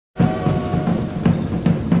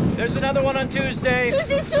There's another one on Tuesday.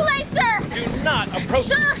 Tuesday's too late, sir. Do not approach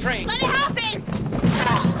the train. Let it happen.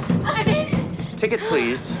 I'm in. Ticket,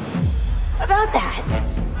 please. About that.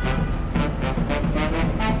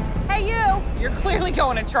 Hey, you! You're clearly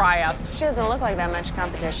going to tryouts. She doesn't look like that much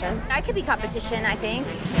competition. I could be competition, I think.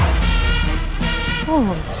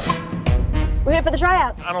 We're here for the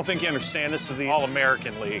tryouts. I don't think you understand. This is the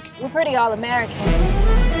All-American League. We're pretty all-American.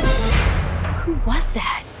 Who was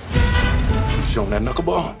that? Showing that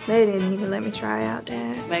knuckleball. They didn't even let me try out,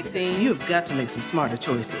 Dad. Maxine, you've got to make some smarter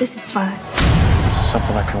choices. This is fun. This is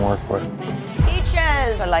something I can work with.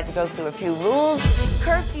 Peaches, I'd like to go through a few rules.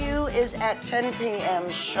 Curfew is at 10 p.m.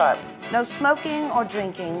 sharp. No smoking or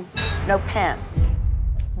drinking. No pants.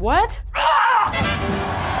 What?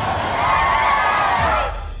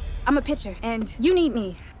 I'm a pitcher, and you need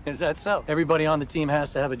me. Is that so? Everybody on the team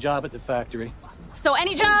has to have a job at the factory. So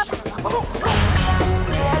any job?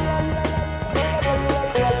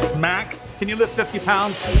 Max, can you lift 50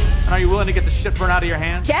 pounds? And are you willing to get the shit burned out of your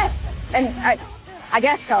hands? Yes, and I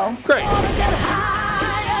guess so. Great.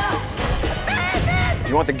 If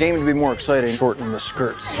you want the game to be more exciting, shorten the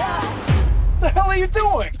skirts. What the hell are you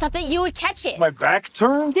doing? Thought that you would catch it. My back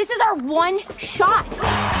turned? This is our one shot.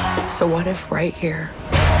 So what if right here,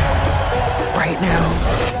 right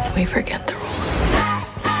now, we forget the rules?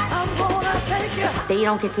 They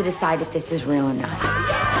don't get to decide if this is real or not.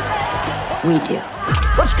 We do.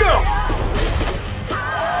 Let's go!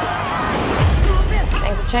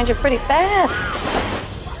 Things are changing pretty fast.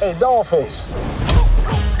 Hey, Dollface.